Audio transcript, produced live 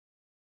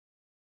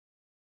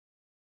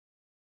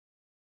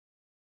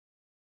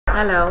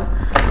Hello.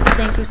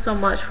 Thank you so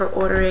much for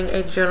ordering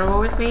a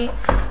general with me,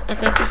 and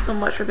thank you so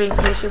much for being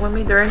patient with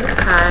me during this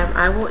time.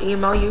 I will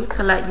email you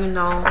to let you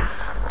know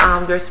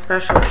your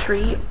special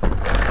treat.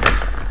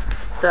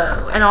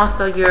 So, and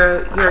also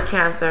your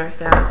cancer.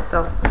 Yeah.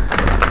 So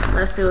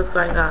let's see what's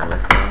going on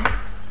with you.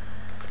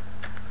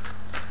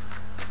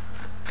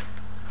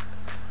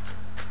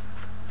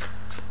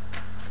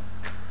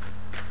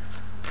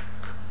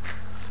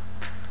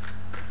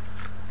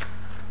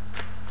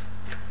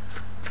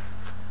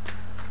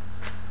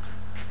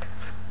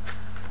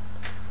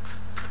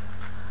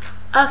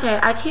 Okay,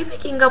 I keep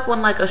picking up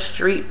on like a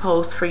street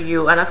post for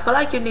you, and I feel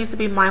like you need to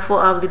be mindful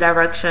of the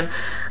direction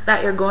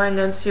that you're going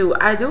into.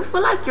 I do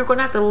feel like you're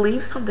gonna have to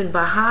leave something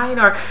behind,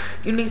 or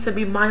you need to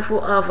be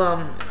mindful of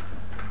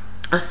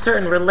a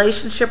certain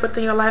relationship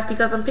within your life,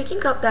 because I'm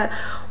picking up that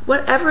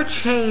whatever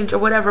change or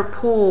whatever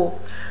pull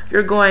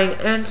you're going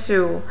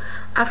into,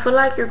 I feel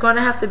like you're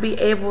gonna have to be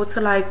able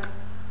to like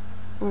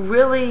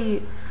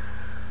really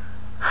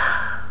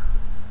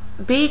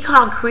be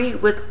concrete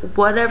with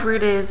whatever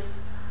it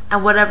is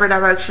and whatever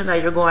direction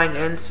that you're going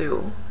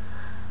into.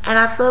 And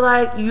I feel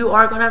like you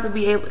are gonna have to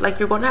be able, like,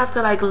 you're gonna have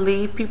to like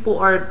leave people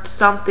or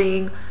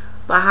something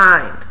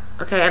behind.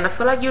 Okay, and I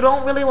feel like you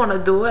don't really want to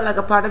do it, like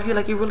a part of you,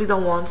 like you really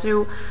don't want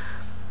to,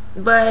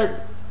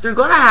 but you're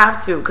gonna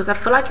have to, because I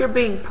feel like you're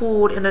being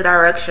pulled in the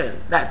direction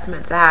that's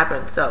meant to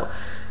happen. So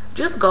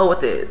just go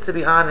with it, to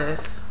be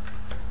honest.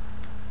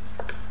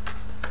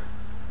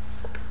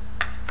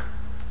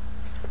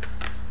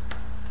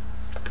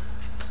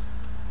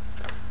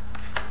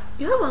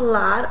 You have a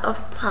lot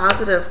of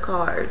positive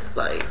cards,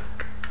 like,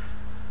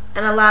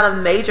 and a lot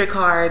of major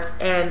cards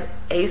and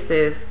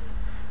aces.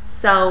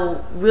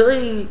 So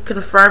really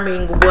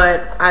confirming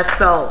what I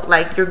felt,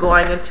 like you're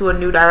going into a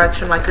new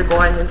direction, like you're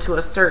going into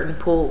a certain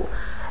pool.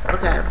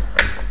 Okay.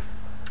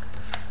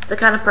 The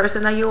kind of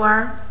person that you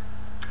are.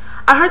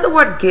 I heard the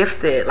word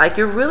gifted, like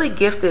you're really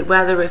gifted,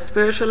 whether it's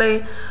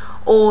spiritually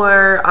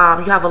or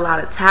you have a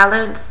lot of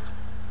talents.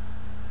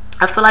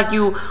 I feel like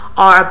you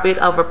are a bit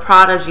of a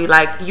prodigy,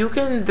 like you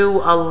can do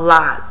a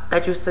lot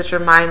that you set your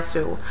mind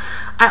to.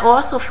 I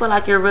also feel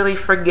like you're really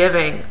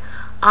forgiving.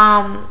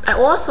 I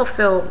also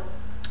feel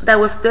that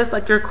with this,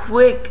 like you're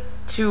quick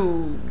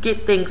to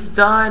get things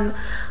done.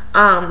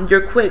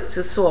 You're quick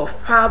to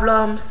solve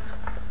problems.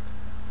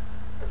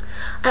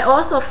 I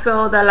also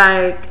feel that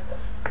like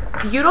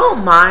you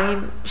don't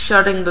mind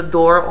shutting the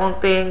door on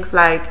things,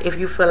 like if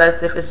you feel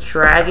as if it's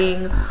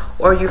dragging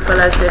or you feel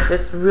as if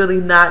it's really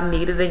not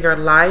needed in your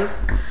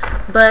life.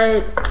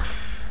 But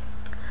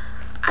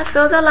I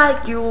feel that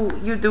like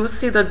you do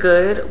see the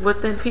good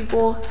within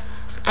people,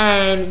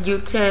 and you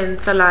tend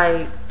to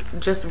like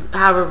just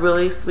have a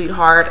really sweet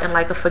heart and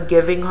like a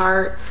forgiving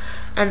heart,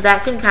 and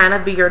that can kind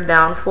of be your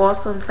downfall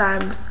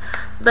sometimes.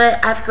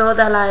 But I feel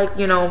that like,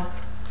 you know,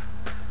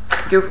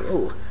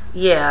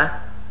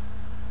 yeah,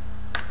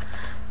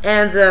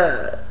 and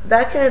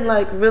that can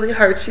like really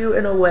hurt you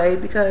in a way,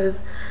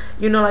 because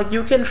you know, like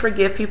you can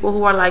forgive people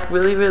who are like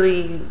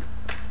really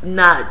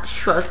not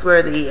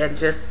trustworthy and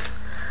just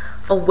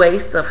a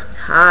waste of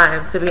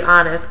time, to be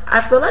honest.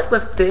 I feel like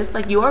with this,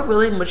 like you are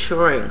really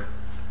maturing,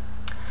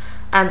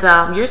 and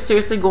you're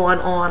seriously going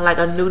on like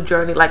a new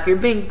journey, like you're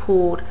being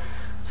pulled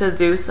to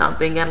do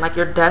something, and like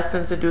you're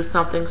destined to do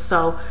something.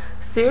 So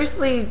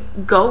seriously,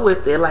 go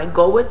with it, like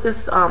go with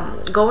this,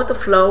 go with the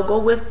flow, go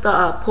with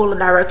the pull of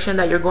direction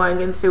that you're going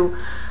into,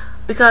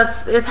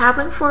 because it's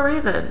happening for a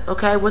reason.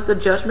 Okay, with the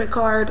Judgment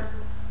card,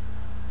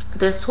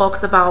 this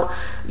talks about,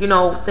 you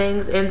know,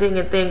 things ending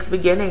and things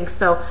beginning.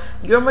 So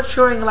you're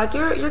maturing, like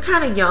you're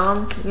kind of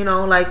young, you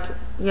know, like,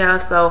 yeah.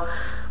 So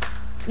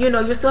you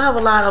know, you still have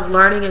a lot of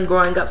learning and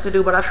growing up to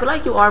do, but I feel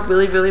like you are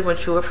really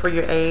mature for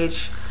your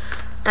age,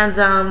 and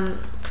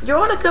you're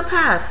on a good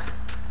path.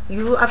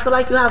 I feel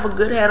like you have a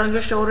good head on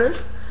your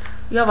shoulders.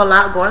 You have a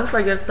lot going for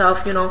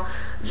yourself, you know.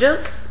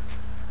 Just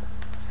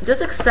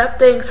accept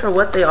things for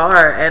what they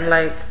are, and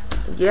like,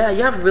 yeah,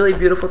 you have really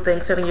beautiful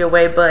things heading your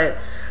way, but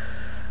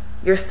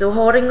you're still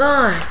holding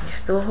on. You're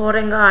still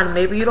holding on.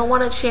 Maybe you don't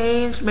want to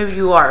change. Maybe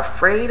you are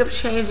afraid of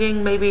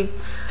changing. Maybe,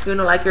 you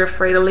know, like you're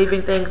afraid of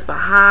leaving things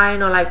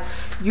behind, or like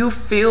you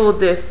feel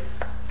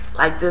this,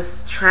 like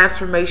this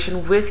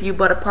transformation with you,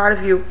 but a part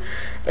of you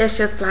is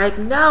just like,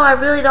 no, I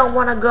really don't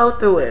want to go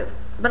through it,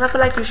 but I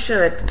feel like you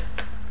should.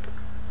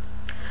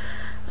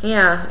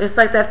 Yeah, it's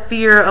like that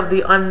fear of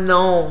the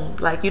unknown.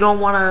 Like you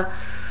don't want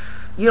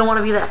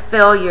to be that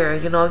failure,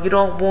 you know. You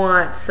don't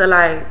want to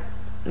like,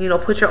 you know,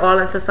 put your all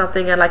into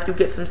something and like you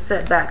get some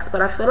setbacks.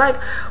 But I feel like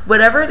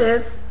whatever it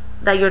is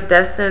that you're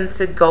destined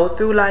to go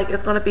through, like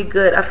it's going to be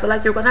good. I feel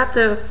like you're going to have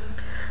to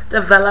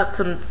develop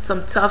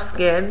some tough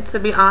skin, to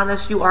be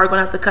honest. You are going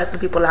to have to cut some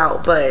people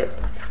out, but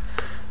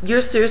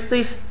you're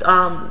seriously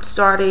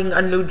starting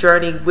a new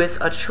journey with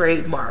a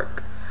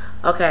trademark.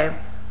 Okay,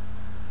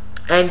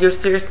 and you're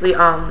seriously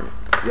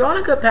you're on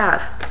a good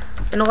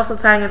path, and also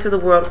tying into the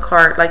World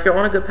card, like you're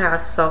on a good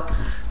path, so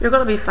you're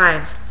gonna be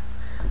fine.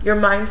 Your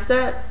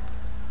mindset,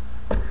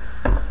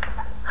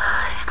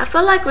 I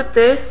feel like with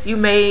this, you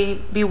may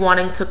be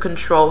wanting to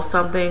control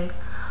something.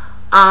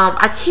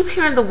 I keep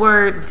hearing the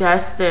word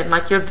destined,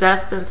 like you're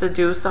destined to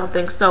do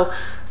something. So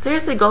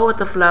seriously, go with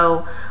the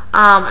flow.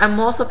 I'm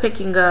also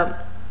picking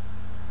up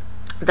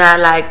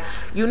that like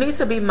you need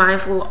to be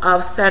mindful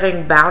of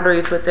setting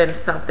boundaries within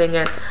something,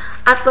 and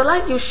I feel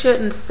like you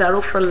shouldn't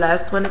settle for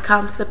less when it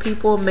comes to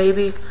people.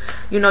 Maybe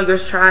you're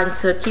trying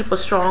to keep a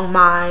strong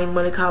mind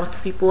when it comes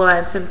to people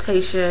and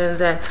temptations,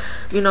 and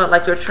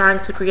like you're trying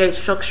to create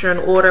structure and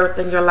order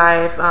within your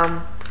life.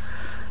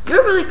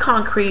 You're really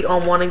concrete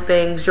on wanting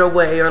things your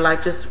way, or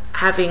like just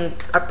having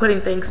or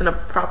putting things in a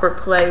proper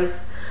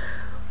place.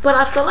 But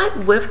I feel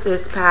like with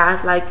this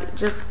path, like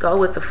just go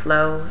with the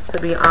flow,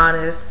 to be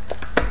honest.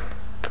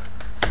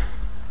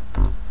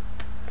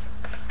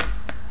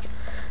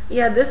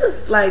 Yeah, this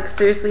is like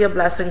seriously a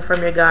blessing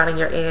from your God and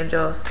your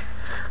angels.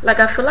 Like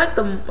I feel like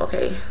the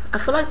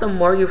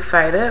more you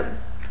fight it,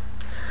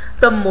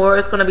 the more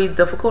it's going to be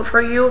difficult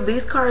for you.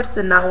 These cards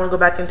did not want to go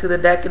back into the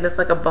deck, and it's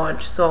like a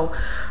bunch, so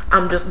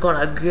I'm just going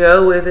to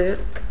go with it.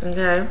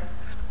 Okay,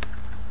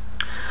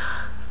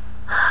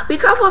 be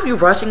careful if you're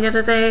rushing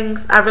into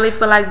things. I really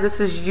feel like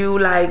this is you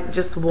like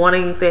just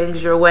wanting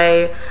things your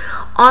way.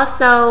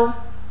 Also,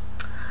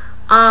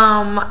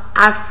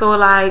 I feel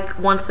like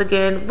once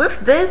again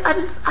with this,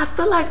 I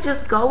feel like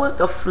just go with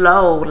the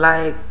flow.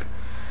 Like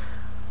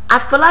I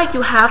feel like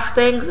you have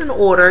things in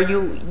order.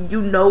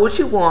 You know what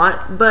you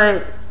want,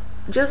 but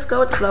just go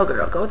with the flow,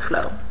 girl. Go with the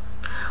flow.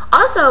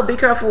 Also, be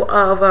careful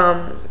of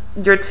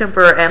your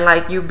temper and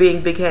like you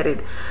being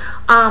big-headed.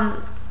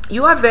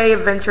 You are very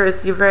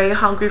adventurous. You're very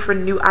hungry for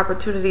new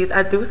opportunities.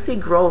 I do see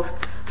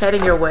growth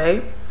heading your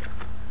way.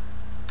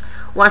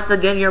 Once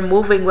again, you're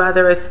moving,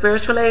 whether it's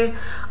spiritually,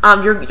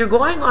 you're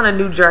going on a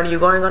new journey, you're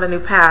going on a new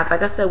path.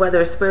 Like I said,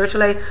 whether it's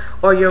spiritually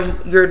or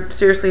you're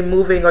seriously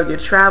moving or you're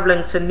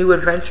traveling to new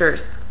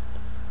adventures.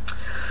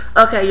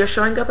 Okay, you're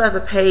showing up as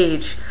a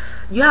page.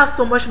 You have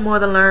so much more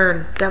to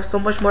learn. You have so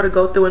much more to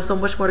go through and so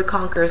much more to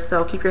conquer.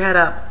 So keep your head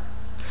up.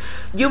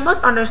 You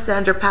must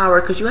understand your power,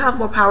 because you have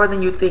more power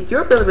than you think.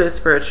 You're really, really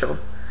spiritual.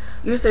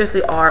 You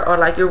seriously are, or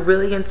like you're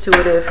really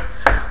intuitive.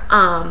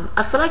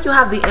 I feel like you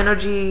have the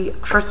energy.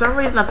 For some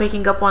reason, I'm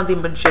picking up on the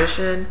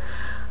Magician.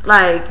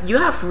 Like you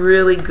have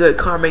really good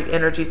karmic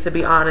energy, to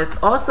be honest.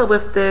 Also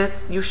with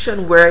this, you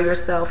shouldn't worry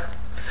yourself.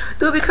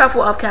 Do be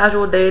careful of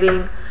casual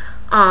dating,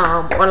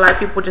 or like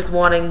people just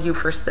wanting you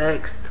for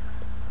sex.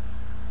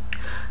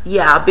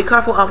 Yeah, be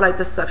careful of like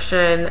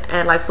deception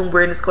and like some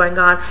weirdness going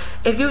on.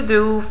 If you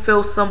do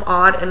feel some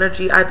odd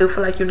energy, I do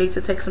feel like you need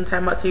to take some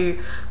time out to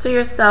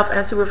yourself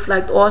and to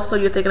reflect. Also,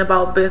 you're thinking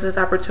about business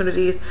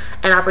opportunities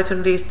and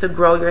opportunities to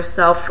grow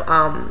yourself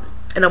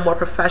in a more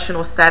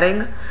professional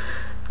setting.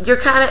 You're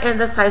kind of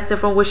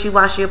indecisive and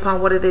wishy-washy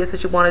upon what it is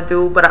that you want to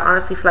do, but I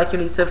honestly feel like you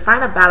need to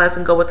find a balance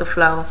and go with the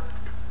flow.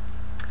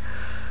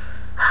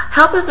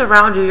 Help is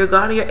around you. Your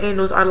God and your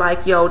angels are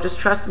like, yo, just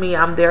trust me.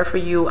 I'm there for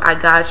you. I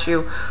got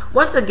you.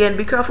 Once again,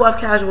 be careful of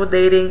casual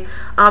dating.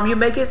 You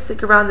may get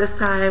sick around this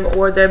time,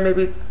 or there may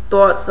be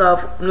thoughts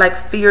of like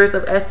fears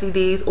of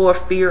STDs or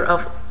fear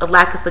of a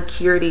lack of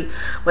security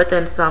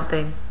within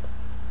something.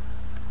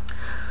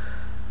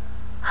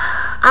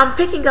 I'm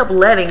picking up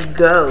letting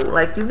go.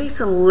 Like you need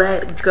to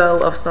let go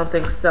of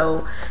something.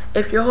 So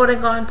if you're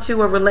holding on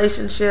to a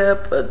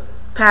relationship,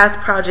 past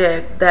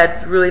project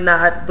that's really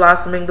not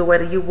blossoming the way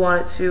that you want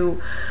it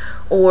to,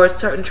 or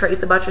certain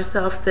traits about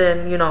yourself,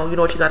 then you know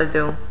what you got to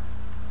do.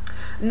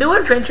 New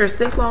adventures,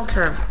 think long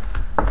term,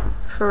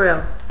 for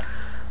real.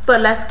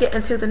 But let's get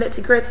into the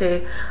nitty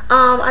gritty.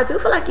 I do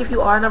feel like if you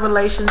are in a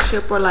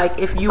relationship, or like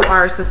if you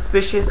are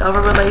suspicious of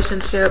a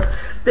relationship,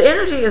 the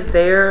energy is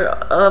there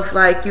of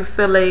like you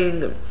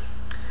feeling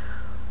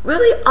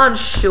really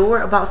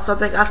unsure about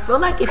something. I feel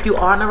like if you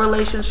are in a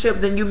relationship,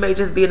 then you may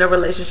just be in a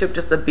relationship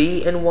just to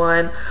be in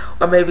one,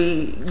 or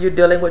maybe you're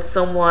dealing with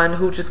someone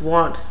who just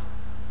wants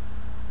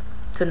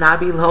to not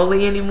be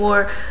lonely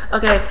anymore.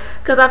 Okay,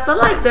 because I feel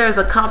like there's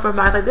a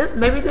compromise. Like this,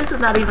 maybe this is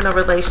not even a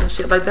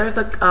relationship. Like there's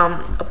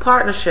a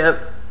partnership,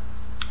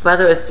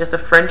 whether it's just a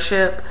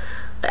friendship,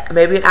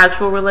 maybe an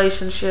actual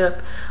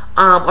relationship,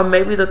 or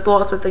maybe the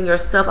thoughts within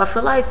yourself. I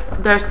feel like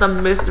there's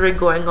some mystery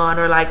going on,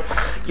 or like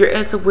your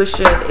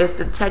intuition is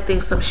detecting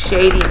some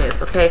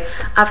shadiness. Okay,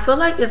 I feel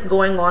like it's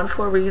going on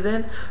for a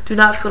reason. Do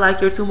not feel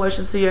like you're too much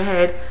into your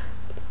head,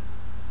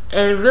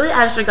 and really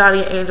ask your God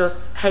and your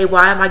angels, hey,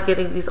 why am I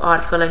getting these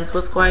odd feelings?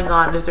 What's going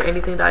on? Is there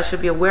anything that I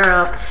should be aware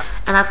of?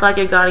 And I feel like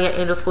your God and your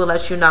angels will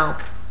let you know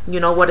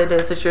what it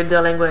is that you're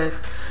dealing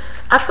with.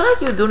 I feel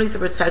like you do need to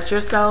protect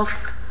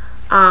yourself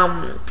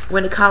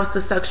when it comes to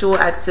sexual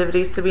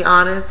activities, to be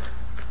honest.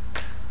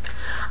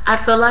 I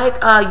feel like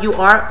you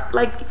are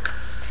like,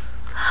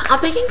 I'm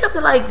picking up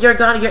that like your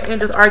God and your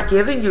angels are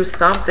giving you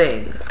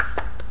something.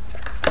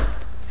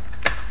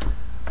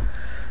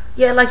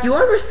 Yeah, like you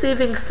are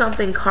receiving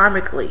something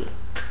karmically,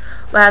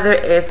 whether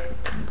it's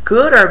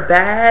good or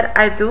bad.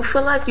 I do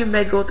feel like you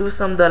may go through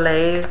some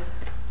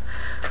delays,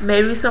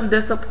 maybe some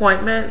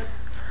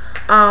disappointments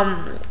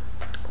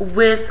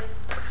with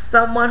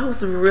someone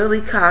who's really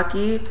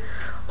cocky,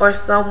 or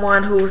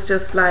someone who's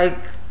just like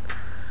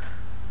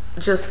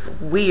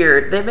just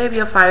weird. They may be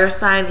a fire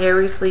sign,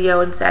 Aries,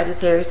 Leo, and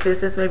Sagittarius.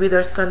 This may be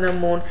their sun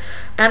and moon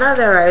and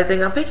other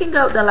rising. I'm picking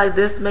up that like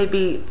this may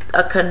be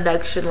a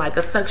connection, like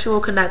a sexual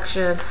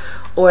connection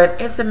or an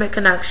intimate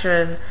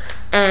connection.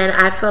 And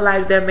I feel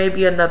like there may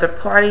be another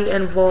party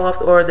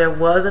involved, or there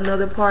was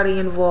another party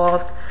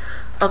involved.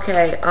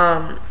 Okay,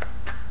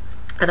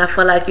 and I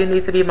feel like you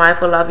need to be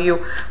mindful of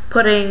you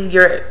putting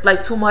your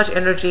like too much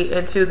energy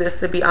into this,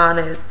 to be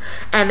honest.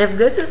 And if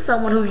this is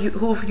someone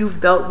who you've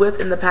dealt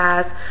with in the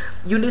past,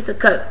 you need to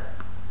cut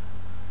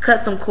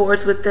some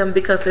cords with them,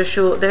 because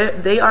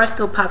they are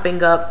still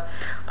popping up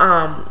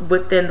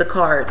within the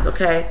cards,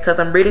 okay? Because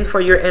I'm reading for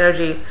your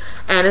energy,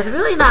 and it's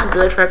really not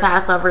good for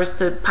past lovers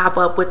to pop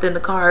up within the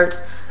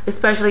cards,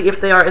 especially if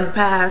they are in the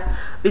past,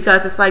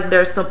 because it's like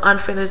there's some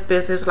unfinished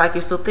business, like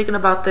you're still thinking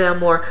about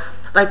them, or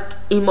like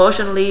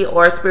emotionally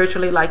or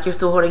spiritually, like you're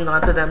still holding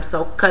on to them.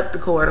 So cut the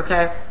cord,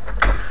 okay?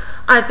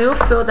 I do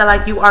feel that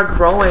like you are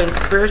growing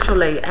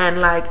spiritually, and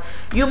like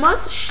you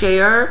must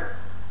share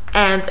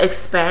and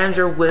expand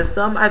your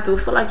wisdom. I do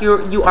feel like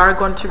you are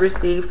going to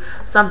receive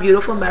some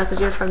beautiful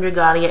messages from your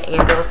guardian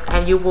angels,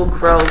 and you will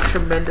grow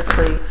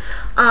tremendously.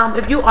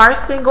 If you are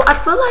single, I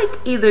feel like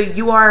either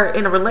you are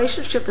in a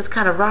relationship that's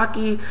kind of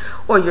rocky,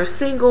 or you're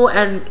single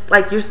and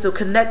like you're still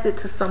connected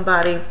to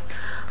somebody.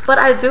 But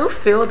I do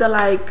feel that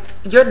like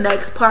your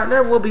next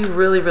partner will be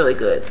really, really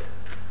good.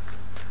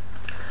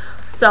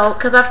 So,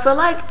 because I feel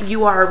like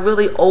you are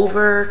really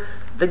over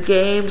the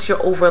games,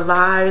 you're over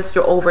lies,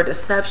 you're over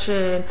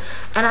deception,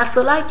 and I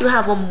feel like you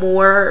have a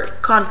more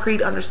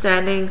concrete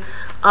understanding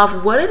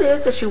of what it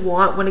is that you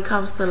want when it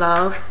comes to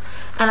love.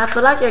 And I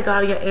feel like your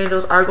guardian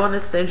angels are going to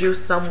send you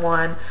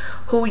someone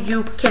who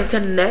you can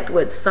connect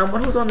with,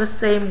 someone who's on the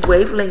same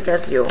wavelength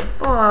as you.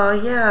 Oh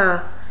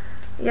yeah,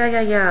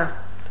 yeah.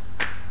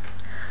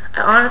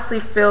 I honestly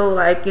feel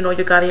like, you know,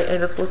 your guardian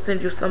angels will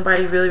send you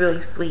somebody really,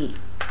 really sweet.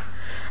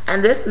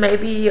 And this may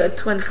be a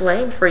twin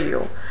flame for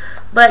you.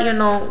 But, you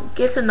know,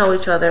 get to know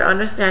each other,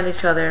 understand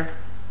each other,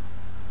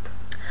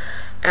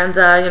 and,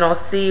 you know,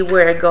 see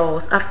where it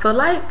goes. I feel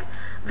like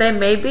they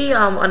may be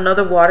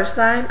another water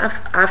sign.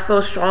 I feel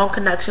a strong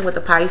connection with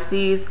the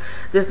Pisces.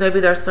 This may be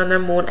their sun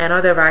and moon and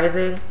or their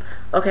rising.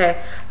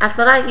 Okay, I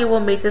feel like you will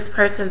meet this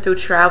person through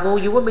travel.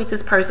 You will meet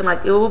this person,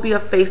 like it will be a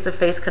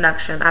face-to-face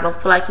connection. I don't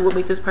feel like you will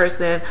meet this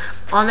person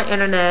on the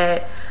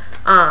internet.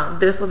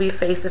 This will be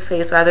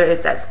face-to-face, whether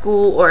it's at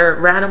school or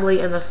randomly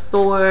in the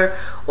store,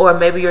 or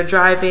maybe you're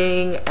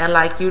driving and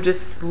like you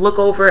just look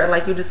over and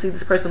like you just see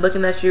this person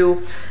looking at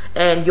you,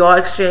 and y'all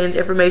exchange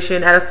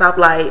information at a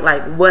stoplight,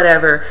 like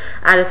whatever.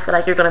 I just feel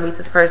like you're gonna meet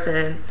this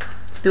person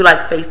through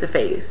like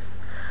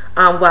face-to-face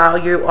while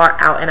you are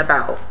out and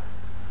about.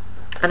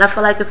 And I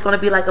feel like it's going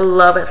to be like a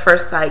love at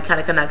first sight kind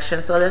of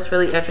connection. So that's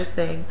really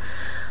interesting.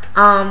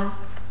 But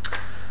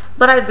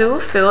I do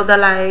feel that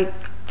like,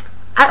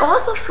 I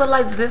also feel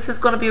like this is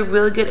going to be a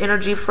really good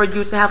energy for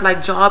you to have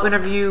like job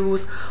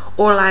interviews,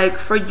 or like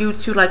for you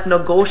to like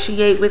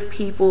negotiate with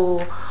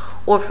people,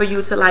 or for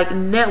you to like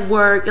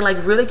network and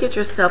like really get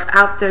yourself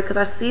out there. Because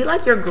I see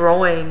like you're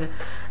growing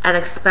and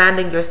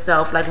expanding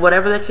yourself, like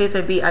whatever the case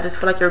may be. I just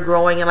feel like you're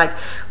growing, and like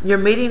you're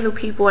meeting new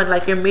people, and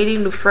like you're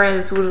meeting new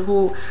friends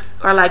who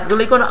are like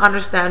really going to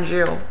understand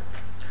you.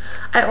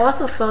 I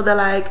also feel that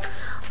like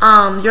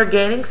you're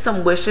gaining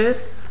some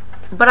wishes,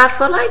 but I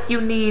feel like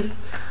you need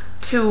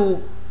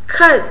to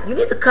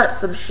cut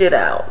some shit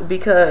out,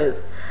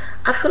 because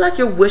I feel like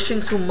you're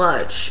wishing too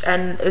much,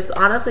 and it's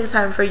honestly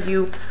time for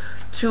you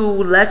to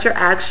let your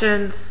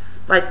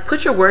actions, like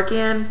put your work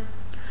in,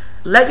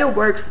 let your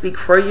work speak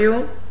for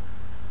you,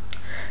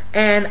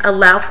 and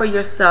allow for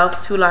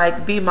yourself to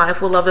like be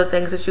mindful of the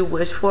things that you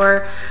wish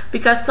for,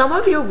 because some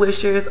of your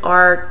wishes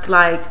are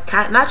like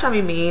not trying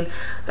to be mean,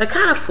 they're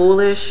kind of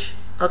foolish,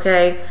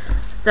 okay?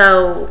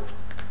 So,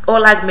 or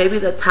like maybe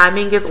the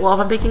timing is off.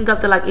 I'm picking up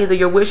that like either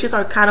your wishes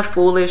are kind of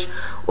foolish,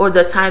 or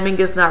the timing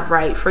is not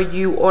right for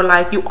you, or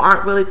like you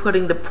aren't really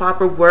putting the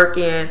proper work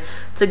in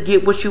to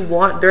get what you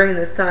want during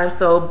this time.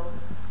 So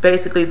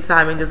basically the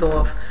timing is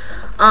off.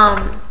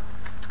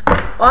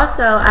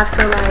 Also, I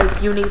feel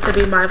like you need to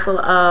be mindful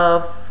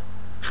of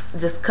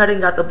just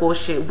cutting out the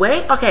bullshit.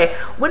 Okay,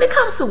 when it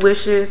comes to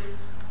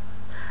wishes,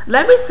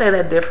 let me say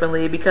that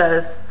differently,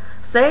 because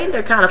saying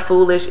they're kind of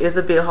foolish is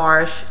a bit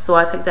harsh, so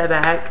I take that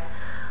back.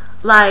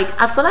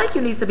 Like, I feel like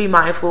you need to be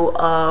mindful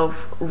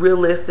of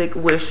realistic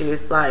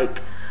wishes. Like,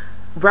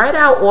 write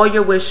out all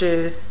your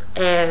wishes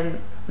and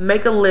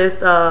make a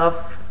list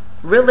of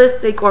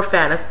realistic or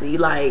fantasy.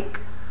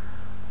 Like,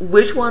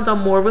 which ones are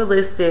more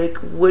realistic,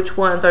 which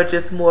ones are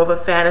just more of a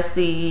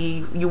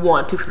fantasy you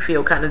want to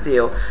fulfill kind of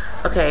deal.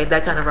 Okay,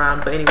 that kind of rhyme,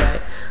 but anyway.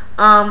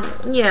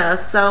 Yeah,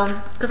 so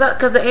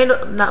because the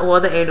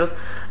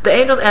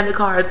angels and the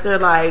cards, they're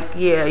like,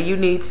 yeah, you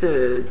need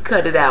to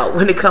cut it out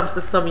when it comes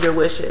to some of your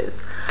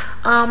wishes.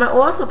 I'm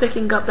also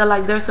picking up that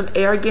like there's some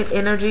arrogant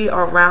energy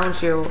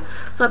around you,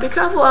 so be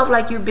careful of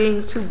like you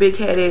being too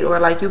big-headed, or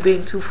like you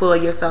being too full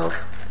of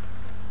yourself,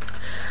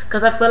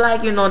 because I feel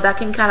like, you know, that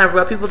can kind of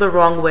rub people the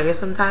wrong way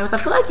sometimes. I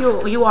feel like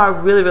you are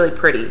really, really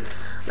pretty,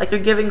 Like, you're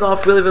giving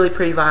off really, really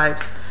pretty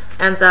vibes.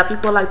 And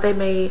people, like, they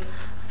may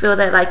feel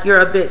that, like, you're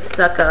a bit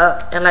stuck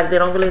up and, like, they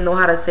don't really know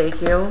how to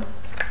take you.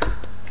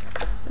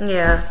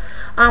 Yeah.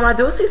 I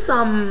do see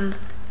some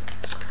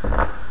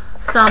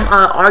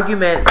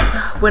arguments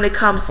when it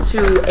comes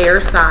to air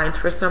signs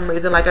for some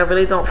reason. Like, I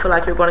really don't feel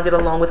like you're going to get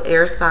along with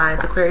air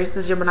signs, Aquarius,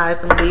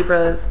 Geminis, and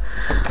Libras.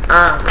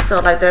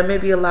 So like, there may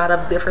be a lot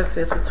of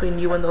differences between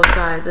you and those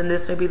signs, and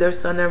this may be their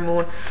sun, their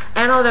moon,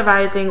 and or their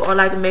rising, or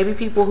like maybe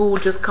people who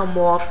just come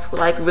off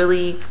like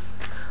really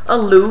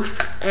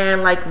aloof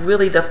and like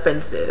really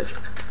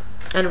defensive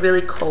and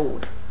really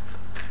cold.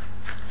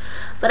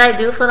 But I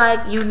do feel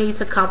like you need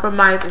to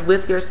compromise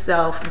with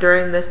yourself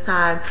during this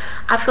time.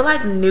 I feel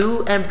like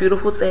new and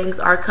beautiful things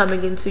are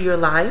coming into your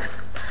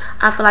life.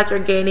 I feel like you're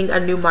gaining a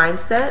new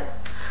mindset.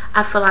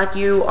 I feel like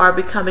you are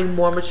becoming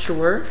more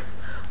mature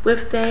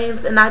with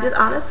things. And I just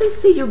honestly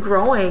see you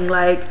growing.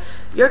 Like,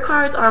 your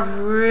cards are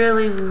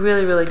really,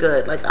 really, really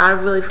good. Like, I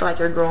really feel like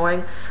you're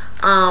growing.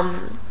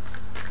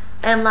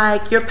 And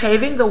like, you're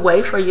paving the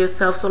way for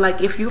yourself. So like,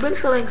 if you've been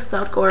feeling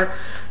stuck, or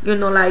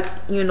like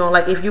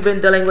if you've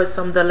been dealing with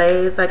some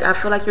delays, like, I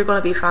feel like you're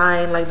gonna be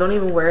fine. Like, don't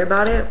even worry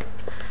about it.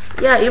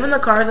 Yeah, even the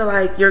cards are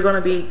like, you're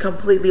gonna be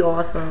completely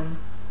awesome.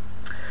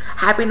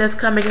 Happiness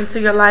coming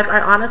into your life.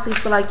 I honestly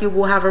feel like you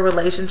will have a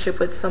relationship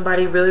with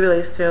somebody really,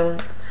 really soon.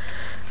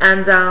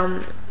 And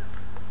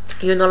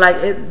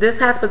like, this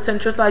has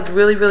potential to like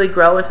really, really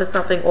grow into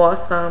something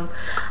awesome.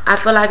 I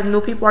feel like new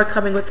people are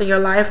coming within your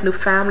life, new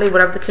family,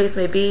 whatever the case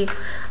may be.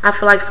 I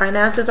feel like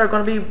finances are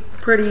going to be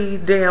pretty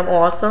damn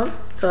awesome,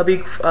 so I'll be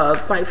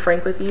quite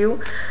frank with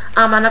you.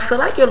 And I feel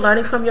like you're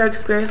learning from your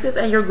experiences,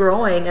 and you're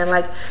growing, and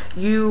like,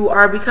 you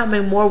are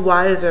becoming more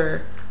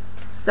wiser.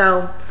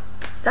 So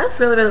that's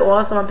really, really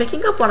awesome. I'm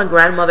picking up on a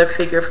grandmother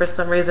figure for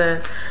some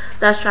reason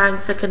that's trying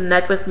to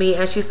connect with me,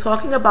 and she's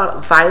talking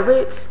about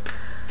violet.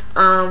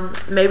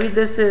 Maybe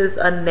this is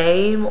a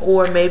name,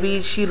 or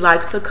maybe she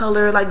likes a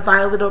color like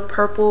violet or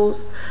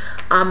purples.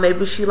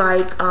 Maybe she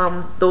like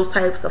those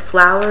types of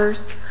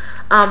flowers,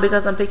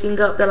 because I'm picking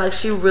up that like,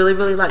 she really,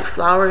 really liked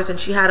flowers, and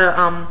she had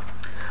a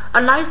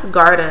nice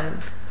garden,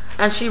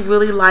 and she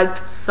really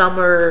liked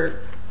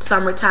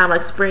summertime,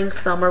 like spring,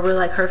 summer were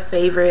like her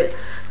favorite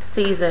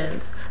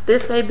seasons.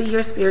 This may be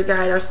your spirit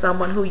guide or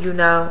someone who you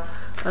know.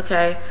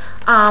 Okay.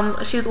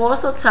 She's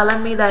also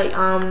telling me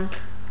that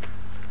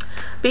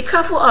be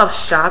careful of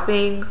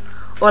shopping,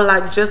 or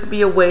like, just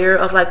be aware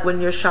of like, when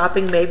you're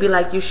shopping, maybe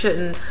like you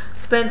shouldn't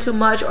spend too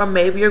much, or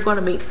maybe you're going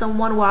to meet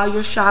someone while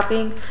you're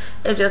shopping.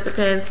 It just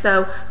depends.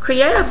 So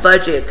create a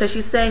budget, because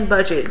she's saying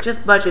budget.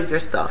 Just budget your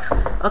stuff.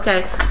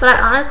 Okay. But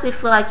I honestly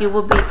feel like you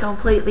will be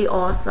completely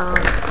awesome.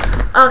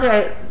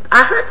 Okay.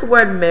 I heard the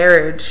word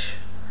marriage.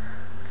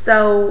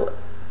 So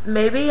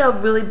maybe a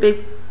really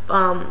big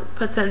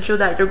potential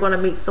that you're going to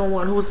meet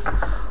someone who's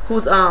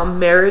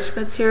marriage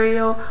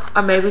material,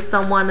 or maybe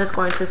someone is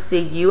going to see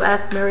you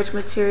as marriage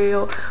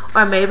material,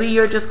 or maybe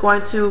you're just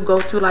going to go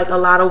through like a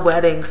lot of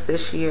weddings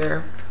this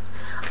year,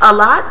 a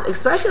lot,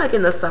 especially like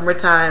in the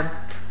summertime,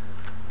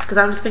 because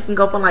I'm just picking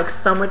up on like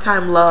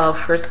summertime love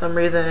for some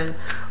reason.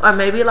 Or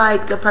maybe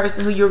like the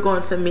person who you're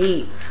going to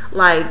meet,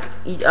 like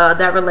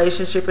that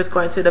relationship is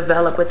going to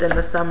develop within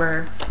the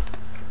summer.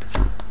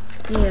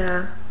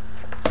 Yeah,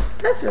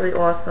 that's really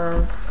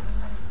awesome.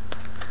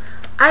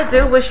 I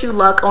do wish you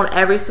luck on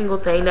every single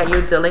thing that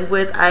you're dealing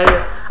with.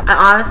 I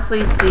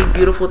honestly see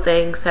beautiful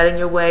things heading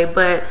your way,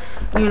 but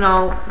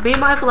be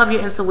mindful of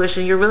your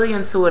intuition. You're really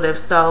intuitive,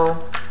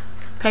 so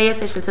pay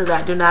attention to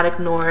that. Do not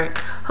ignore it.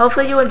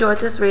 Hopefully you enjoyed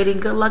this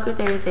reading. Good luck with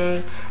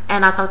everything,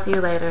 and I'll talk to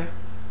you later.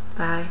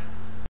 Bye.